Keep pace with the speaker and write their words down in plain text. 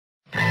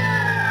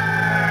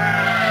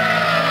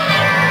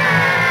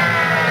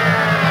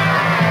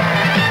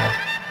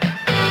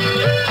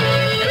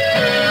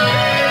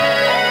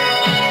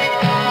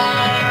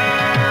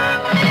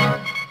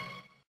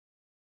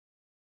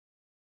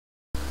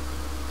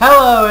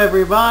Hello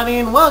everybody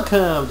and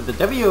welcome to the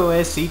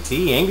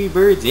WOSCT Angry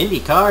Birds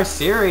IndyCar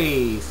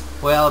Series.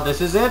 Well,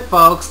 this is it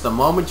folks, the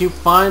moment you've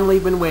finally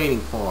been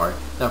waiting for.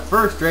 The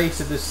first race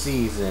of the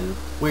season.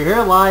 We're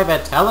here live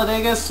at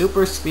Talladega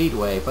Super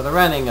Speedway for the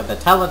running of the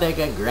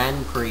Talladega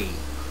Grand Prix.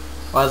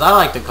 Or as I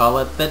like to call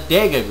it, the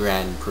Dega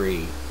Grand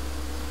Prix.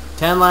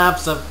 10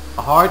 laps of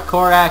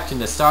hardcore action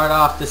to start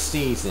off the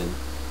season.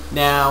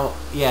 Now,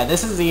 yeah,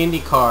 this is the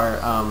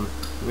IndyCar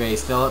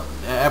race.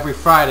 Every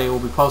Friday, will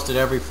be posted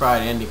every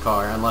Friday,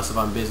 IndyCar, unless if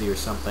I'm busy or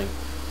something.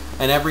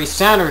 And every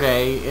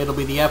Saturday, it'll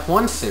be the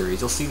F1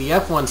 series. You'll see the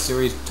F1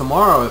 series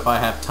tomorrow if I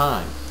have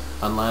time.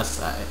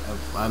 Unless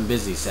I'm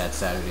busy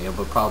Saturday,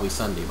 but probably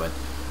Sunday. But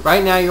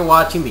right now you're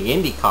watching the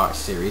IndyCar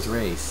series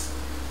race.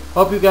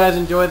 Hope you guys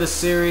enjoy the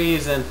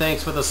series, and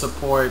thanks for the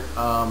support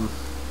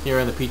here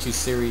in the P2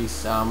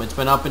 series. It's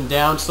been up and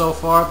down so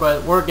far,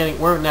 but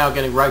we're now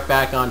getting right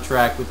back on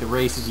track with the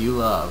races you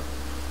love.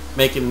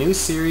 Making new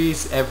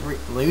series and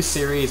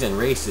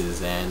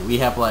races, and we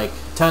have like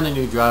a ton of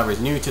new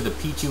drivers new to the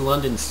P2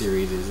 London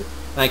series, and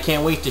I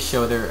can't wait to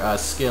show their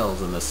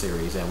skills in the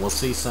series, and we'll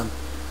see some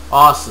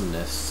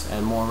awesomeness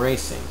and more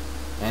racing.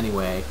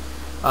 Anyway,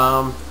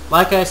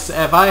 like I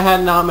said, if I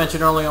had not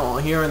mentioned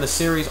earlier here in the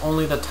series,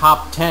 only the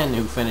top 10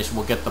 who finish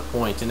will get the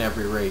points in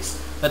every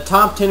race. The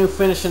top 10 who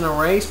finish in a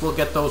race will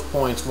get those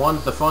points. The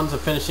ones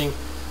of finishing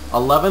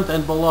 11th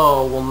and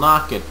below will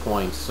not get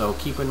points, so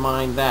keep in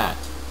mind that.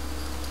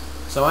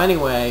 So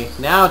anyway,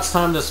 now it's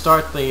time to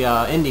start the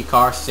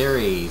IndyCar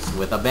series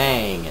with a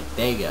bang at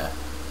Dega.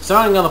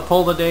 Starting on the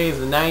pole today is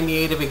the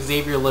 98 of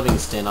Xavier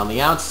Livingston. On the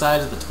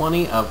outside is the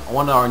 20 of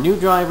one of our new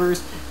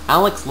drivers,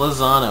 Alex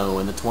Lozano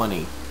in the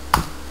 20.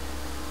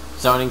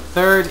 Starting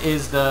third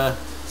is the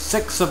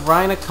 6 of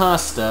Ryan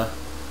Acosta.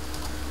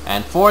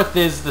 And fourth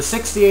is the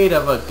 68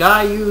 of a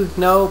guy you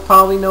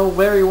probably know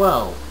very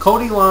well,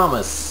 Cody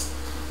Lamas.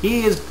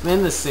 He is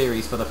in the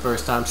series for the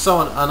first time, so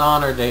an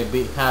honor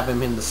to have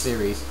him in the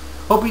series.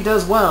 Hope he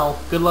does well.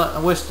 Good luck. I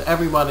wish to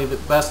everybody the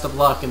best of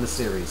luck in the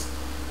series.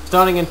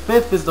 Starting in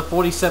 5th is the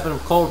 47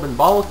 of Corbin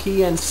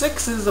Balke, and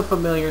 6 is a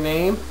familiar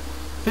name,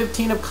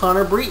 15 of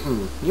Connor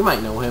Breton. You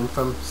might know him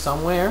from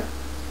somewhere.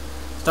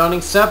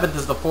 Starting 7th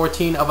is the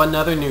 14 of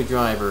another new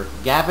driver,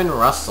 Gavin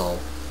Russell.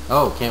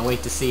 Oh, can't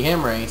wait to see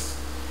him race.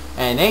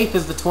 And 8th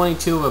is the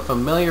 22 of a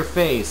familiar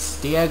face,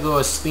 Diego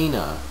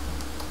Espina.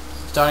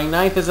 Starting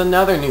 9th is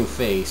another new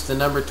face, the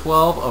number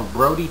 12 of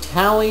Brody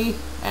Talley.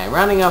 And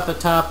rounding out the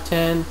top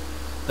 10,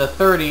 the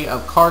 30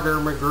 of Carter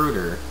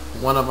Magruder,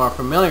 one of our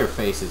familiar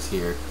faces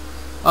here.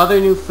 Other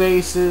new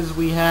faces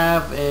we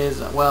have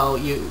is, well,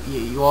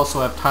 you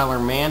also have Tyler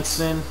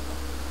Manson,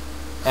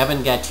 Evan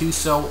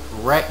Gattuso,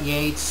 Rhett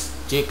Yates,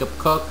 Jacob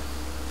Cook,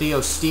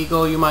 Theo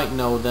Stiegel. You might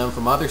know them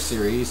from other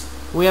series.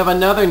 We have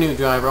another new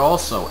driver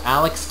also,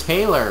 Alex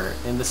Taylor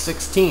in the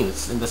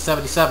 16th, in the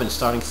 77,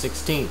 starting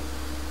 16th.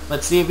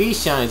 Let's see if he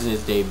shines in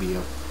his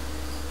debut.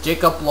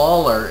 Jacob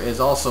Lawler is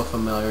also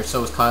familiar,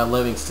 so is Kyle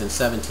Livingston,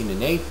 17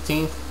 and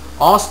 18th.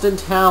 Austin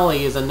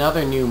Talley is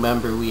another new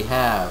member we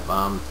have.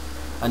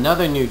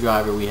 Another new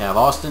driver we have,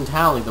 Austin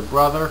Talley, the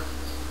brother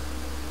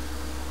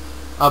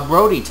of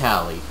Brody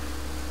Talley.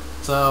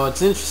 So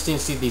it's interesting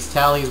to see these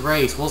Talleys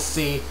race. We'll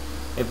see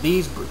if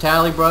these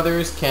Talley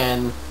brothers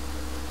can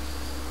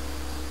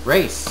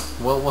race.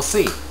 Well, we'll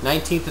see.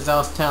 19th is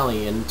Austin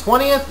Talley, and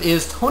 20th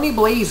is Tony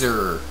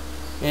Blazer.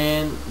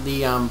 And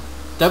the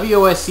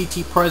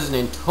WOSCT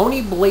president,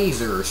 Tony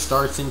Blazer,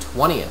 starts in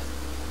 20th.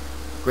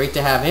 Great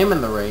to have him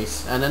in the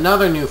race. And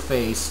another new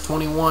face,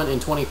 21 and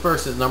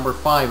 21st, is number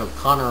 5 of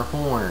Connor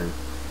Horn.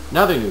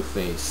 Another new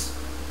face.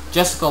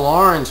 Jessica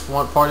Lawrence,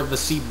 part of the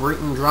C.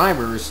 Britton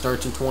drivers,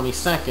 starts in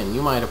 22nd.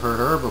 You might have heard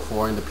her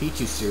before in the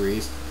P2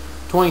 series.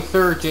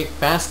 23rd, Jake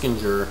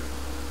Baskinger.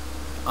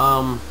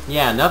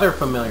 Yeah, another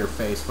familiar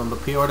face from the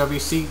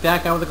PRWC,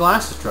 that guy with the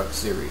glasses truck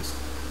series.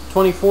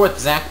 24th,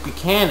 Zach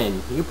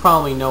Buchanan. You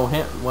probably know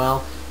him.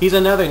 Well, he's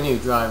another new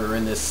driver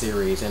in this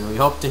series, and we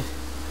hope to...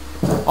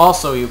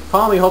 Also, he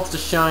probably hopes to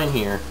shine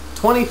here.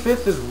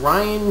 25th is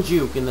Ryan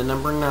Juke in the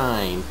number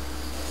 9.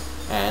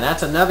 And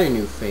that's another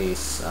new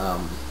face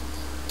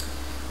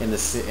in the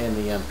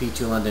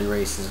P2 London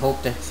races.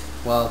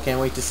 Can't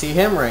wait to see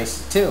him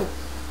race, too.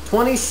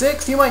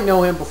 26th, you might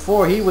know him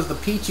before. He was the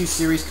P2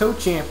 series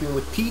co-champion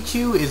with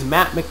P2 is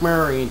Matt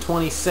McMurray in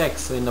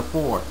 26th in the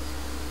 4.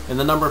 In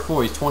the number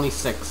 4, he's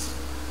 26.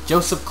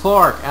 Joseph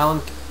Clark,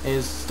 Alan,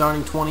 is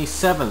starting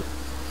 27th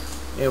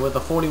with a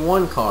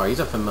 41 car. He's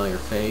a familiar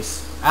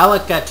face.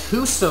 Alec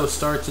Gattuso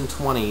starts in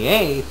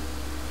 28th.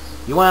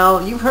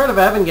 Well, you've heard of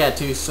Evan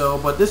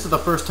Gattuso, but this is the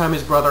first time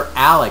his brother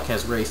Alec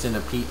has raced in the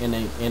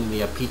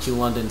P2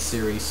 London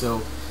series.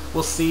 So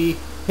we'll see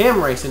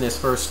him race in his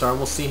first start.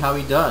 We'll see how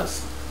he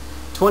does.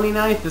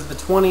 29th is the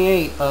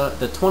 28.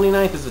 The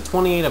 29th is the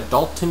 28 of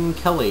Dalton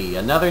Kelly,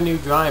 another new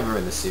driver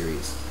in the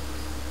series.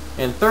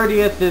 And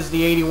 30th is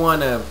the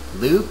 81 of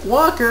Luke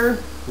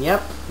Walker.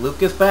 Yep,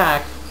 Luke is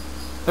back.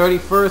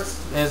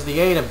 31st is the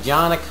 8 of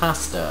John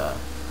Acosta.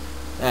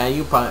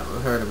 You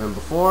probably heard of him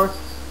before.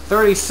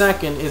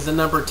 32nd is the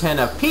number 10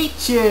 of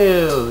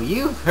Pichu.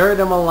 You've heard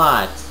him a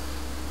lot.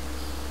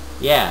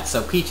 Yeah,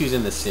 so Pichu's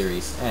in this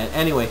series. And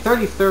anyway,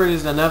 33rd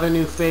is another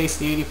new face,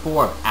 the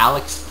 84 of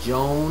Alex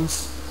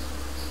Jones.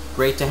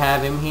 Great to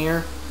have him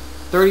here.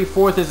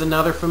 34th is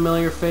another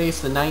familiar face,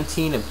 the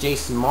 19 of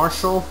Jason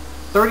Marshall.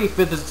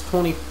 35th is the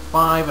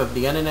 25 of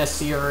the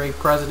NSCRA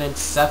president,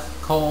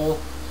 Seth Cole.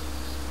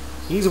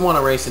 He's won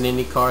a race in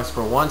IndyCars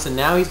for once, and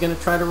now he's going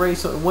to try to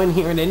win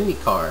here in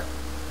IndyCar.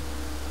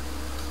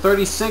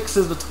 36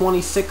 is the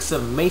 26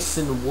 of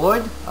Mason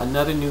Wood,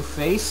 another new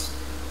face.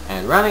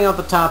 And rounding out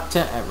the top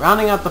 10,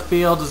 rounding out the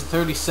field is the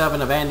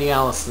 37 of Andy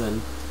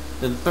Allison,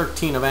 then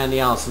 13 of Andy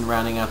Allison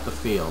rounding out the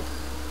field.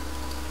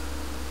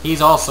 He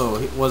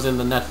was in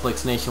the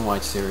Netflix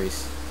Nationwide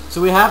series. So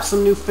we have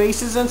some new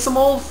faces and some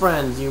old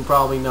friends you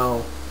probably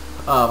know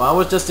of. I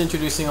was just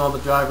introducing all the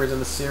drivers in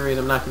the series.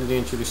 I'm not going to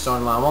introduce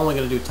starting lineup. I'm only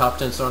going to do top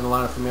 10 starting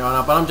lineup from here on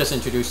out, but I'm just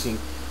introducing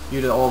you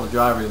to all the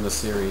drivers in the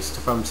series,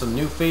 from some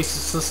new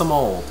faces to some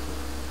old.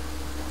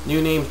 New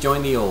names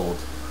join the old.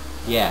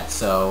 Yeah,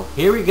 so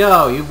here we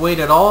go. You've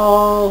waited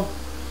all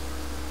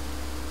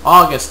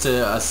August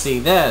to see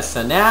this,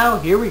 and now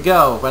here we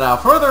go.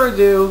 Without further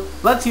ado,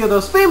 let's hear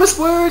those famous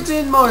words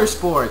in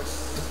motorsports.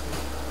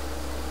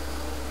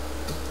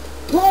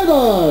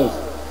 Drivers,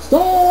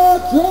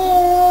 start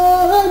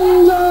your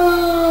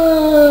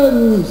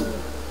engines!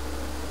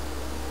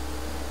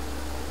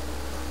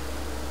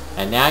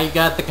 And now you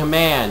got the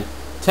command.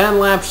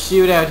 10-lap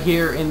shootout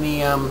here in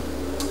the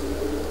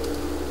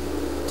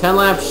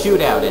 10-lap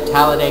shootout at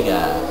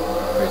Talladega.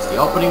 It's the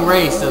opening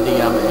race of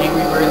the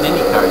Angry Birds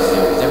IndyCar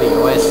Series,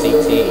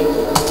 WOSCT.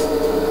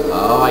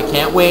 Oh, I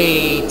can't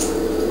wait.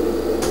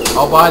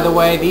 Oh, by the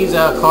way, these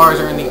cars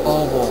are in the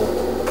oval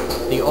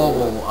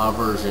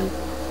version.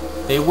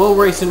 They will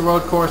race in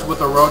road course with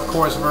a road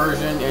course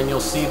version, and you'll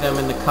see them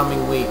in the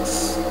coming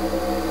weeks.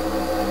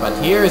 But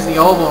here's the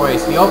oval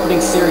race, the opening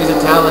series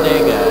at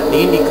Talladega. The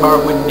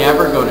IndyCar would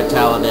never go to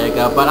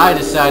Talladega, but I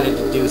decided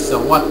to do so.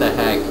 What the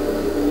heck?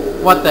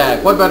 What the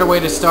heck? What better way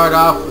to start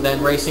off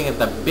than racing at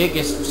the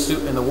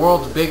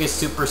world's biggest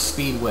super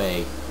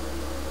speedway?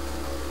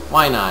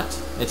 Why not?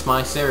 It's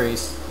my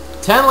series.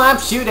 10-lap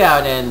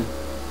shootout, and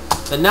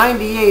the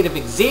 98 of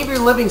Xavier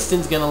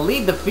Livingston's going to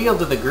lead the field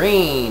to the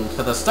green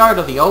for the start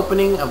of the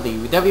opening of the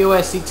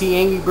WOSCT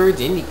Angry Birds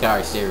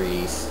IndyCar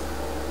Series.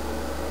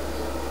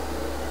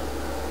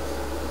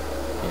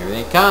 Here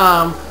they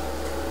come.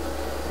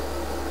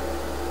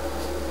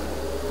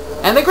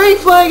 And the green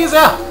flag is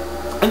out!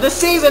 And the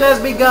season has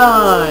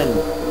begun!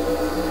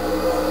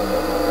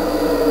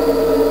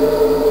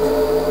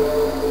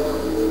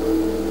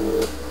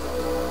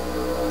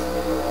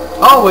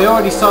 Oh, we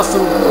already saw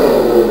some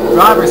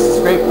drivers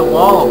scrape the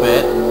wall a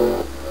bit.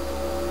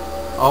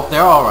 Oh,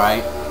 they're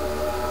alright.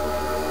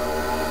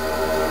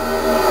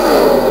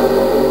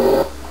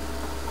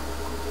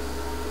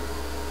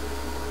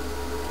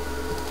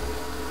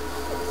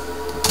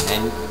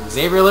 And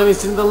Xavier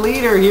Livingston, the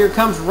leader. Here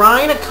comes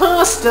Ryan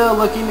Acosta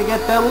looking to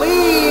get the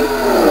lead.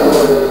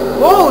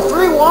 Whoa,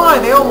 3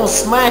 wide. They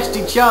almost smashed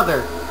each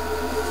other.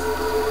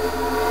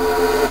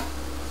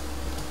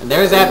 And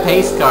there's that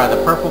pace car,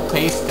 the purple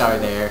pace car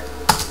there.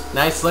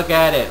 Nice look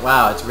at it.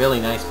 Wow, it's a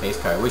really nice pace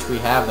car. I wish we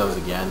have those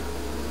again.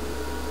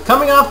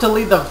 Coming off to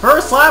lead the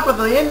first lap of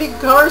the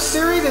IndyCar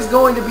Series is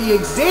going to be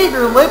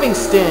Xavier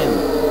Livingston.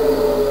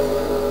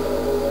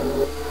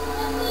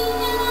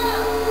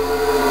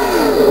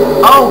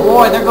 Oh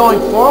boy, they're going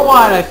 4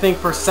 wide, I think,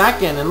 for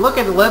second. And look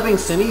at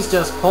Livingston, he's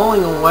just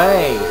pulling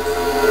away.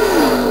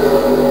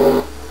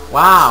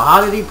 Wow,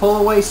 how did he pull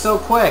away so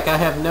quick? I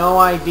have no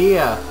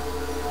idea.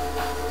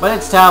 But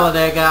it's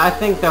Talladega. I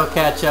think they'll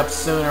catch up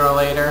sooner or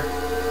later.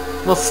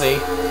 We'll see.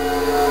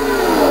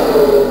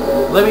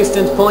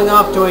 Livingston's pulling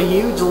off to a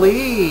huge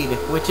lead,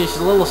 which is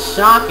a little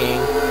shocking,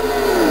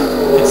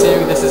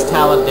 considering this is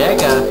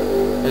Talladega,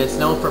 and it's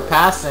known for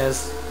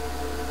passes.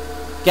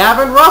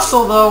 Gavin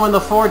Russell, though, in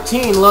the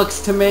 14 looks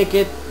to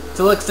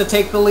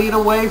take the lead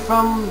away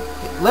from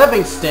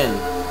Livingston.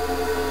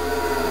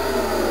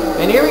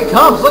 And here he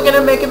comes. Look at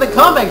him making the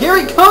comeback. Here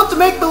he comes to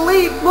make the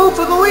lead. Move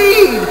for the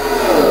lead.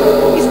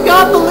 He's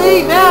got the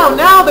lead now.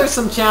 Now there's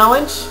some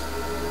challenge.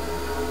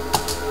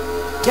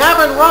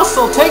 Gavin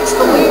Russell takes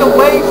the lead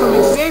away from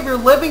Xavier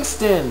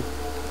Livingston.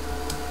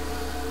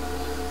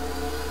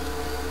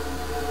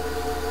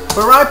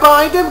 But right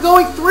behind him,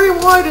 going 3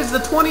 wide, is the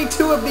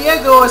 22 of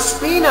Diego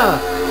Espina.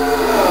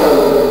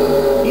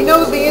 He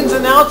knows the ins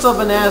and outs of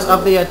the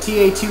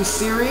TA2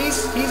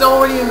 series. He's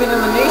already been in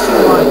the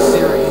Nationwide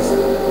series.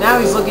 Now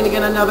he's looking to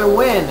get another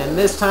win, and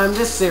this time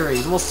this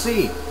series. We'll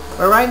see.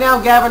 But right now,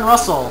 Gavin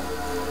Russell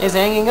is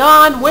hanging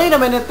on. Wait a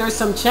minute, there's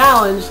some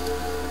challenge.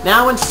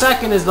 Now in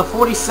second is the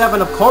 47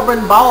 of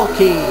Corbin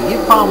Balke.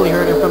 You've probably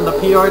heard him from the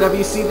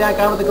PRWC, that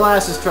guy with the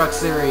glasses truck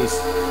series.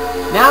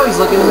 Now he's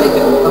looking to make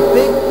a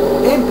big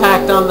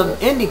impact on the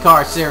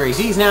IndyCar series.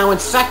 He's now in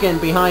second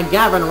behind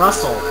Gavin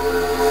Russell.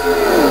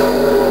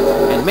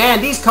 And man,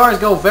 these cars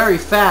go very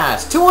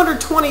fast.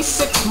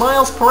 226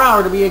 miles per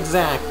hour to be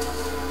exact.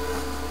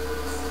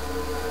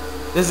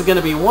 This is going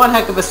to be one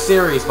heck of a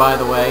series, by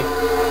the way.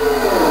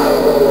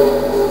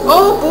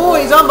 Oh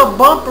boy, he's on the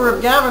bumper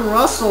of Gavin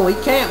Russell. He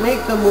can't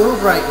make the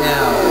move right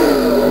now.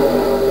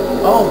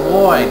 Oh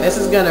boy, this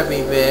is going to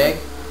be big.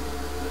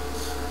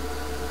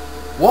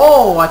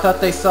 Whoa, I thought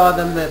they saw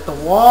them at the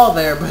wall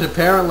there, but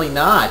apparently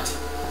not.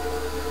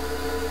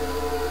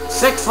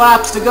 6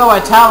 laps to go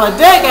at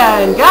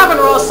Talladega, and Gavin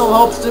Russell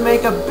hopes to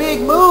make a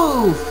big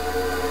move.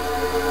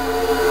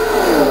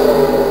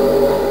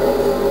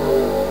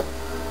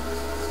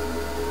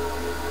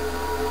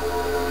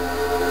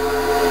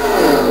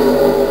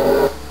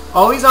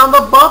 Oh, he's on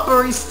the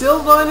bumper. He's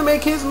still going to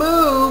make his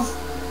move.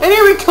 And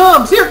here he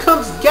comes. Here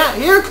comes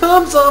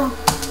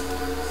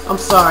I'm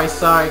sorry.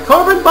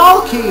 Corbin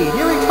Balke.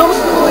 Here he comes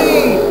to the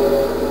lead.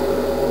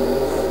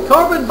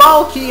 Corbin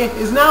Balke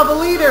is now the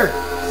leader.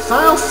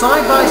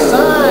 Side by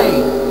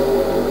side.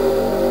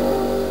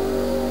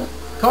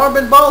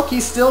 Corbin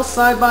Balke still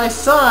side by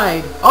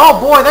side. Oh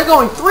boy, they're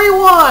going 3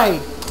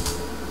 wide.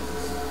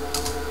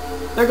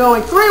 They're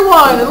going 3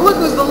 wide, and look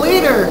who's the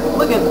leader.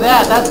 Look at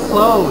that. That's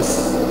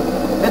close.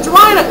 It's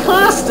Ryan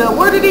Acosta.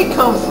 Where did he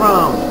come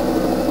from?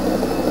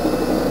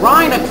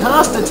 Ryan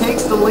Acosta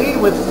takes the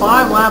lead with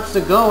 5 laps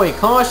to go. A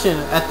caution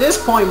at this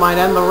point might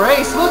end the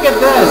race. Look at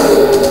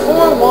this.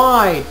 4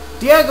 wide.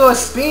 Diego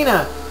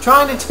Espina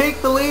trying to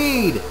take the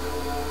lead.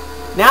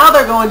 Now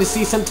they're going to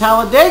see some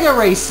Talladega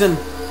racing.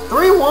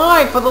 3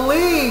 wide for the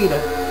lead.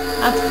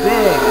 That's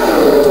big.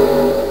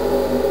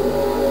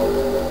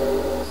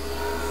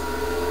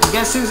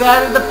 Guess who's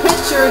added the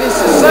picture? It is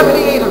the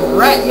 78 of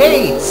Rhett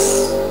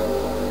Yates.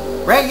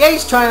 Rhett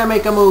Yates trying to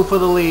make a move for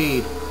the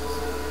lead.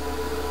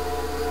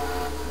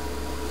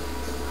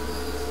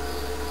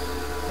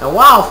 And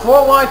wow,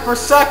 4 wide for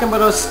second, but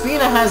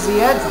Ospina has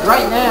the edge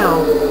right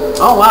now.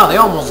 Oh wow, they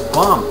almost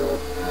bumped.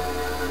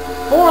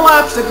 4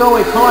 laps to go.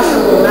 A caution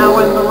will now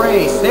end the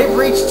race. They've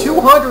reached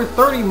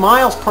 230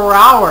 miles per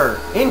hour.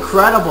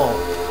 Incredible.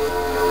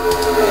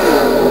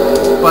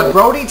 But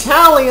Brody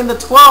Talley in the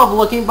 12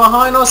 looking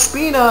behind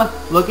Ospina,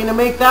 looking to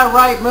make that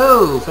right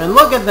move. And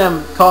look at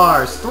them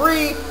cars.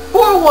 3,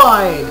 4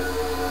 wide.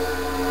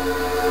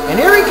 And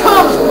here he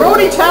comes,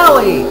 Brody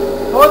Talley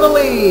for the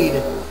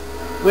lead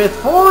with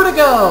 4 to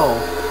go.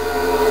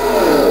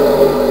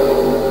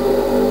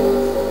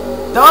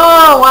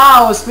 Oh,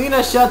 wow,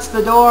 Ospina shuts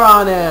the door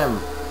on him.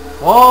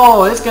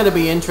 Whoa, it's going to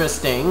be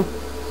interesting.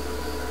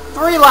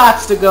 3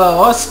 laps to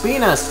go.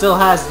 Ospina still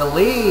has the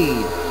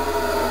lead.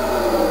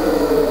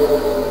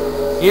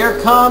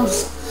 Here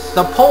comes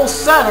the pole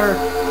setter,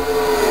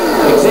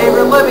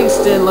 Xavier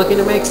Livingston, looking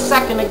to make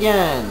second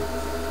again.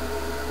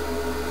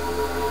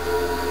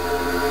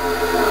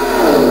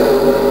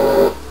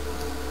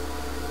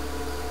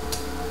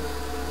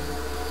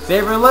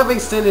 Xavier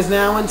Livingston is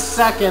now in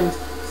second.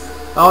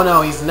 Oh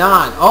no, he's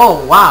not.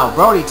 Oh wow,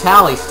 Brody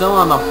Talley still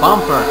on the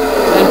bumper.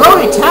 And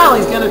Brody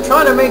Talley's going to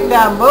try to make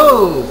that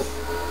move.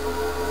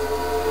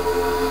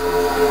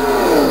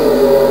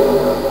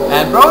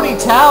 And Brody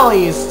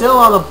Talley is still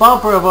on the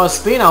bumper of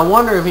Ospina. I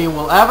wonder if he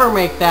will ever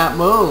make that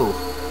move.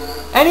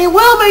 And he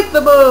will make the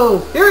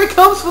move! Here he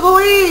comes for the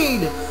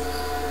lead!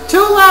 2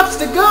 laps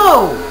to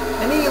go!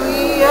 And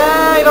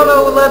I don't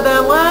know who led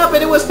that lap,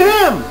 and it was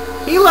him!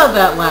 He led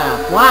that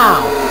lap.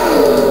 Wow.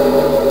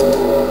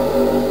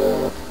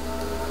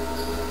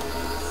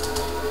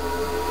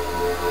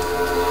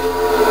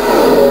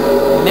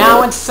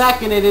 Now in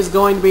second it is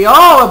going to be, a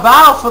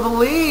battle for the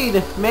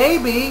lead.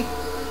 Maybe.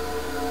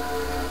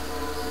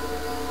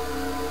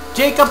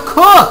 Jacob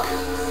Cook!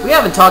 We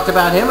haven't talked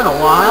about him in a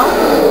while.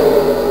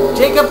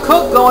 Jacob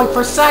Cook going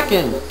for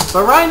second.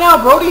 But right now,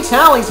 Brody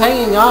Talley's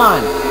hanging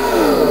on.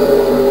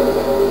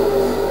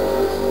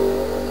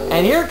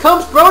 And here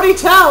comes Brody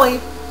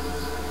Talley.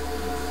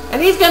 And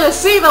he's going to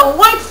see the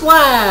white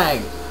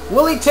flag.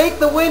 Will he take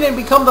the win and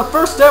become the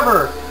first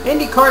ever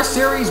IndyCar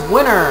Series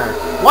winner?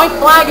 White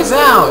flag is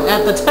out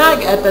at the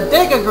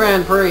Dega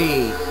Grand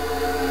Prix.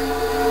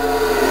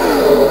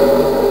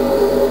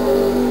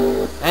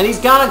 And he's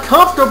got a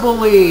comfortable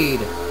lead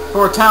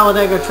for a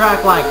Talladega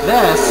track like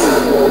this.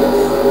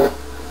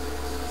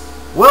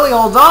 Will he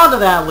hold on to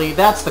that lead?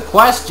 That's the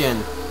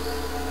question.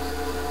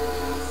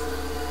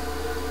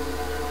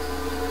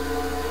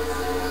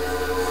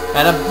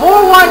 And a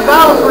 4-wide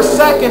battle for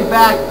second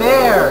back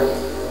there.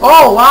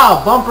 Oh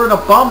wow, bumper to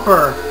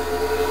bumper.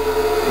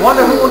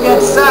 Wonder who will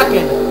get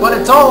second, but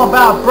it's all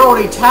about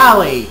Brody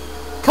Talley.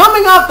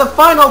 Coming off the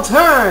final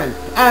turn,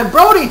 and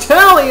Brody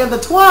Talley in the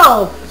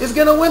 12 is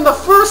going to win the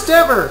first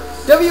ever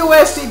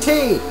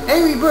WOSCT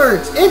Angry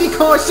Birds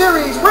IndyCar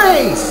Series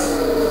race.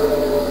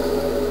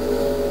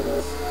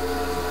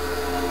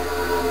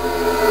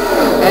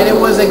 And it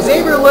was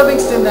Xavier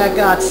Livingston that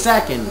got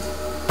second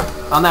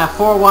on that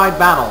 4-wide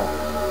battle.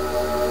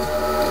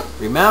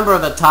 Remember,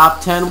 the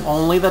top 10,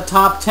 only the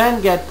top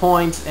 10 get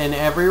points in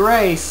every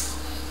race.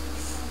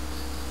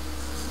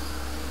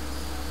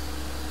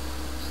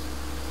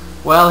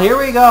 Well, here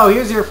we go.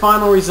 Here's your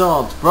final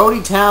results.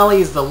 Brody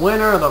Talley is the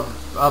winner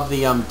of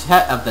the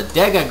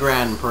Dega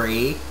Grand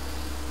Prix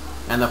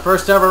and the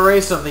first ever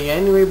race of the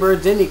Angry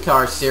Birds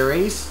IndyCar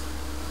Series.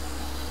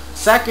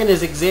 Second is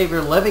Xavier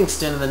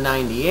Livingston in the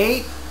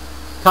 98.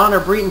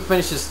 Connor Breton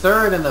finishes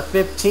third in the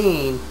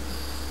 15.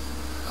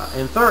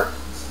 In third,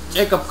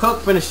 Jacob Cook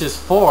finishes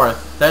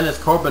fourth. Then it's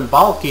Corbin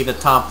Balke, the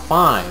top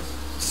 5.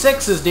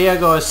 6 is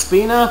Diego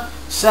Espina.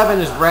 7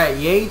 is Brett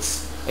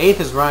Yates. 8th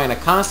is Ryan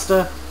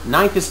Acosta.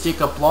 9th is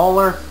Jacob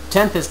Lawler.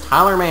 10th is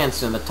Tyler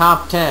Manson, the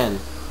top 10.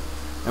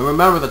 And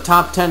remember, the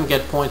top 10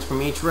 get points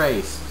from each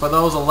race. For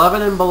those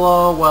 11 and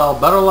below, well,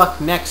 better luck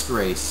next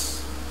race.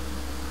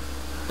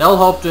 They'll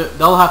have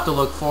to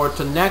look forward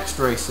to next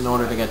race in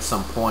order to get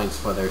some points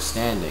for their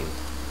standing.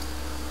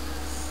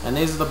 And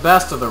these are the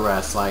best of the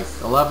rest, like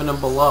 11 and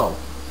below.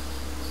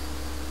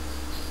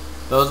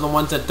 Those are the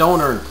ones that don't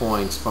earn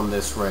points from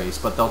this race,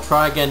 but they'll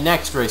try again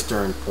next race to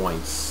earn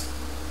points.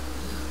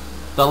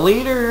 The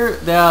leader,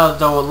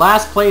 the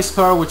last place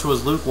car, which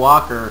was Luke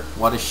Walker,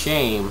 what a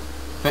shame,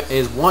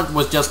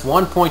 was just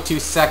 1.2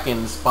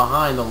 seconds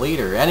behind the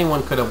leader.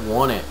 Anyone could have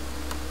won it.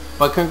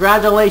 But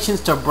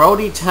congratulations to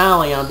Brody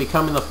Talley on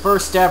becoming the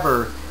first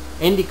ever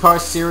IndyCar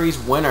Series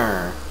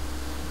winner.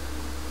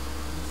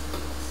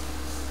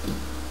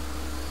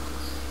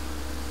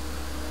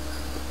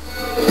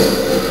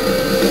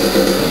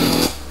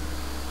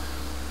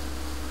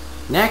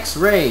 Next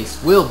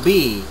race will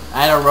be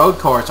at a road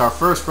course, our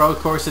first road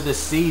course of the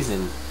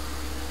season.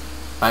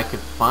 If I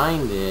could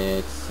find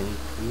it, St.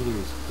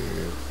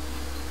 Petersburg.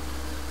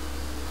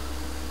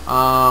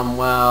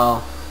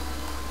 Well,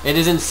 it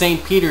is in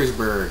St.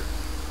 Petersburg.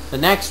 The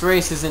next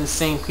race is in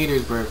St.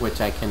 Petersburg, which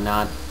I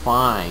cannot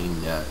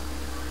find.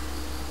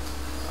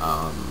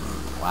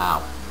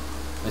 Wow.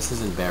 This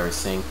is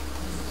embarrassing.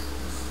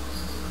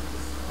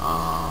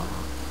 Wow.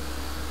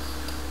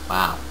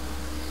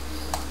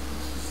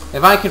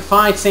 If I could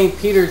find St.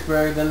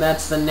 Petersburg, then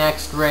that's the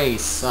next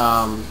race.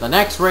 The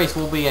next race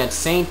will be at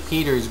St.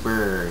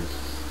 Petersburg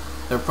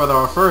for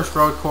our first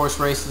road course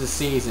race of the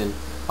season.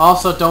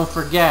 Also, don't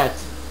forget,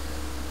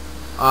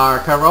 our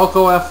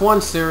Karoko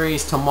F1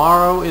 Series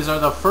tomorrow is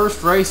the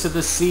first race of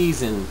the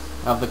season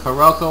of the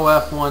Karoko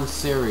F1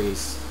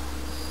 Series.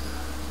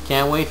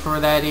 Can't wait for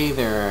that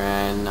either,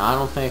 and I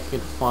don't think I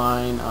could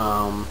find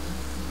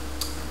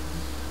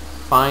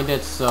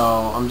it, so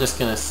I'm just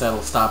gonna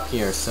stop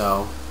here.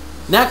 So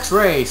next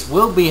race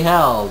will be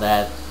held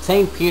at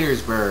St.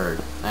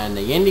 Petersburg, and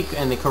the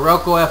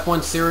Karoko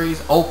F1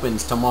 Series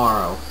opens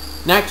tomorrow.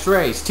 Next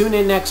race, tune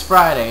in next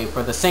Friday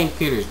for the St.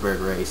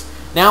 Petersburg race.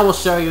 Now we'll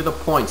show you the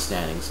point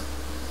standings.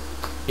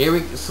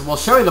 We'll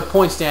show you the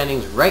point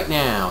standings right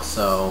now.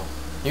 So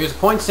here's the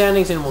point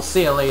standings, and we'll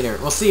see you later.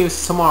 We'll see you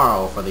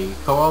tomorrow for the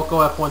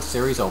Karoko F1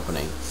 Series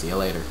opening. See you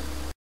later.